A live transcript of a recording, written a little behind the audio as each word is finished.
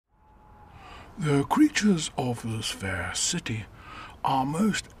The creatures of this fair city are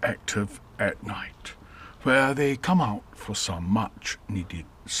most active at night, where they come out for some much-needed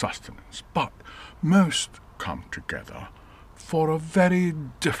sustenance, but most come together for a very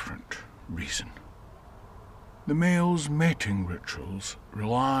different reason. The male's mating rituals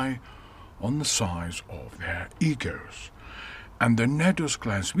rely on the size of their egos, and the Nedus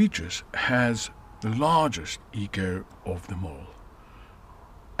glaswegius has the largest ego of them all.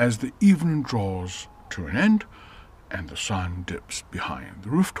 As the evening draws to an end and the sun dips behind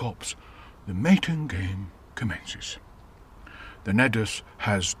the rooftops, the mating game commences. The Nedus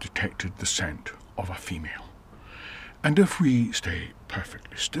has detected the scent of a female, and if we stay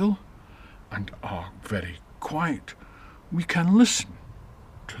perfectly still and are very quiet, we can listen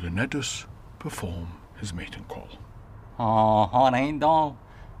to the Nedus perform his mating call. Oh, all right, doll.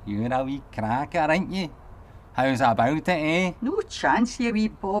 You're a wee cracker, aren't you? How's about it, eh? No chance, you wee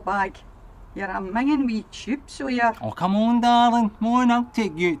ball-bag. You're a mingin' wee tube, so you're... Oh, come on, darling. Come on, I'll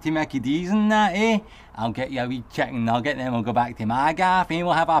take you out to Mickey D's and that, eh? I'll get you a wee chicken nugget, then we'll go back to my gaff, eh?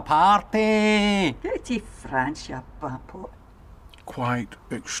 We'll have a party. Get to France, you bampot. Quite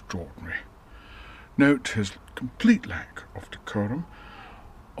extraordinary. Note his complete lack of decorum,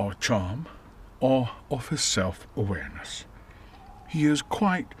 or charm, or of his self-awareness. He is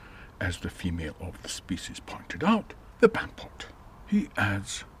quite, as the female of the species pointed out, the bampot. He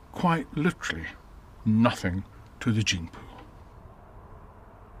adds, quite literally, nothing to the gene pool.